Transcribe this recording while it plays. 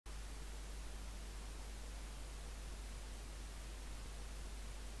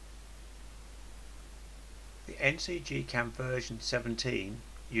NCG CAM version 17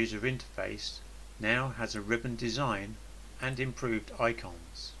 user interface now has a ribbon design and improved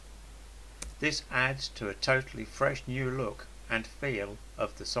icons. This adds to a totally fresh new look and feel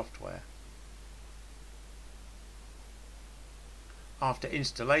of the software. After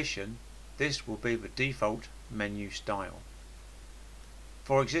installation, this will be the default menu style.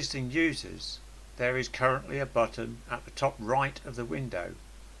 For existing users, there is currently a button at the top right of the window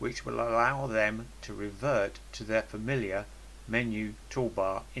which will allow them to revert to their familiar menu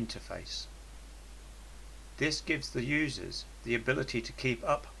toolbar interface. This gives the users the ability to keep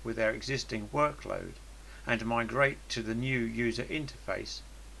up with their existing workload and migrate to the new user interface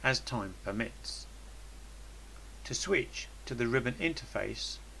as time permits. To switch to the ribbon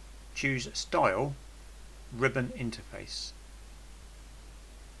interface, choose Style, Ribbon Interface.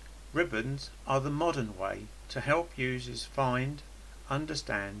 Ribbons are the modern way to help users find,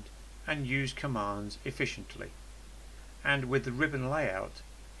 understand and use commands efficiently, and with the ribbon layout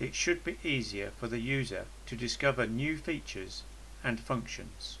it should be easier for the user to discover new features and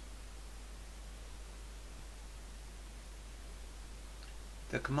functions.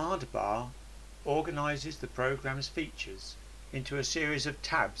 The command bar organizes the program's features into a series of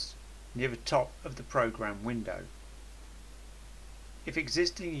tabs near the top of the program window. If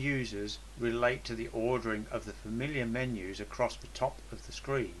existing users relate to the ordering of the familiar menus across the top of the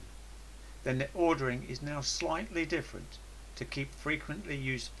screen, then the ordering is now slightly different to keep frequently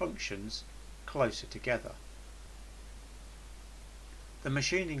used functions closer together. The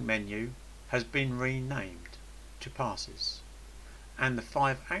machining menu has been renamed to Passes, and the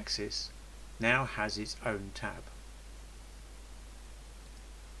 5-axis now has its own tab.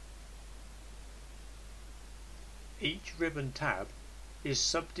 Each ribbon tab is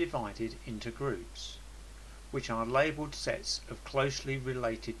subdivided into groups, which are labelled sets of closely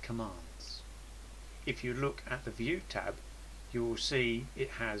related commands. If you look at the View tab, you will see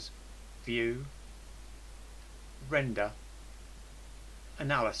it has View, Render,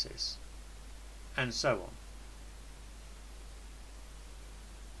 Analysis, and so on.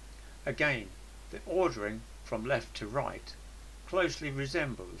 Again, the ordering from left to right closely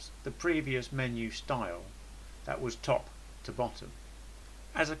resembles the previous menu style that was top to bottom.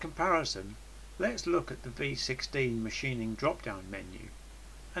 As a comparison, let's look at the v17 machining drop-down menu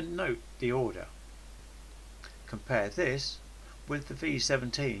and note the order. Compare this with the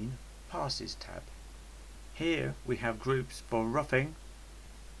v17 Passes tab. Here we have groups for roughing,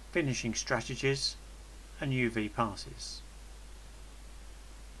 finishing strategies and UV passes.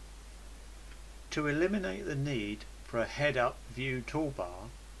 To eliminate the need for a head-up view toolbar,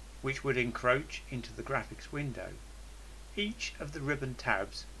 which would encroach into the graphics window, each of the ribbon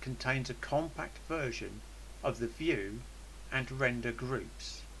tabs contains a compact version of the View and Render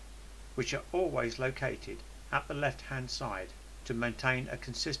groups, which are always located at the left-hand side to maintain a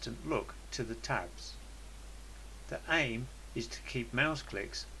consistent look to the tabs. The aim is to keep mouse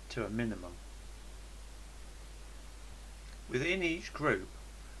clicks to a minimum. Within each group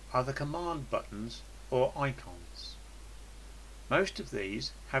are the command buttons or icons. Most of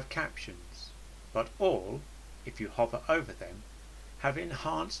these have captions, but all, if you hover over them, have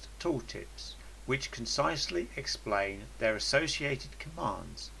enhanced tooltips which concisely explain their associated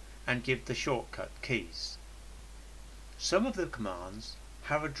commands and give the shortcut keys. Some of the commands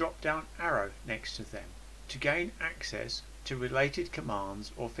have a drop-down arrow next to them to gain access to related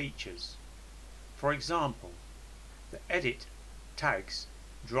commands or features. For example, the Edit Tags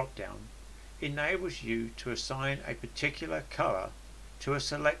drop-down enables you to assign a particular color to a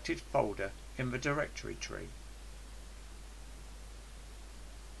selected folder in the directory tree.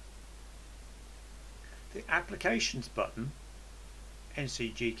 The Applications button,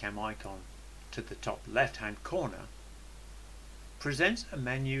 NCG CAM icon to the top left-hand corner, presents a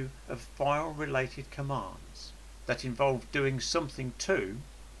menu of file-related commands that involve doing something to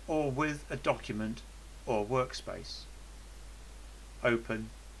or with a document or workspace.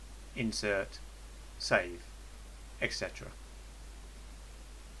 Open, insert, save, etc.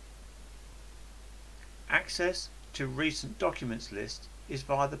 Access to recent documents list is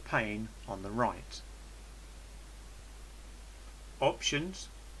via the pane on the right. Options,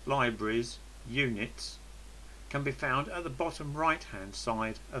 libraries, units can be found at the bottom right hand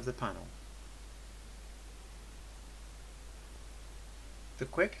side of the panel. The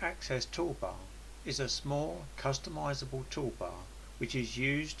Quick Access toolbar is a small customizable toolbar which is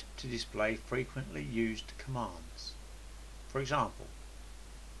used to display frequently used commands. For example,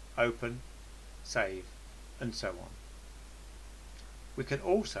 open, save, and so on. We can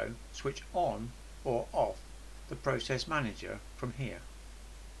also switch on or off the process manager from here.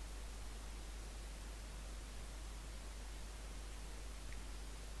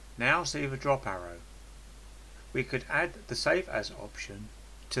 Now see the drop arrow. We could add the Save As option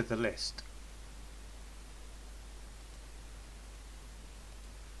to the list.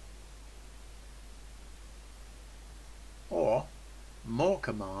 Or more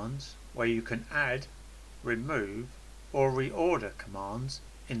commands where you can add, remove or reorder commands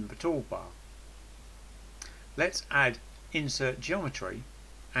in the toolbar. Let's add Insert Geometry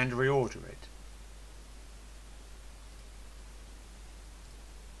and reorder it.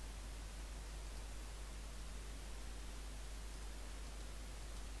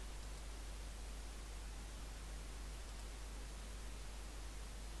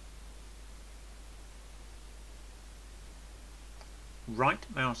 Right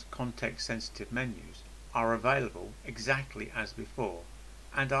mouse context sensitive menus are available exactly as before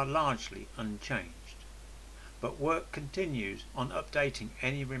and are largely unchanged, but work continues on updating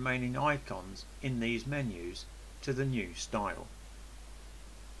any remaining icons in these menus to the new style.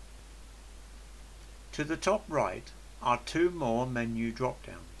 To the top right are two more menu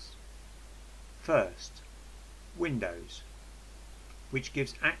drop-downs. First, Windows, which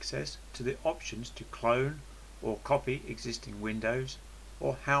gives access to the options to clone or copy existing windows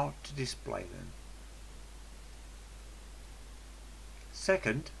or how to display them.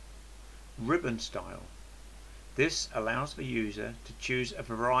 Second, Ribbon Style. This allows the user to choose a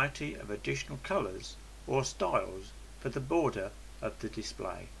variety of additional colours or styles for the border of the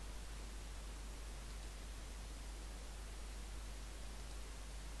display.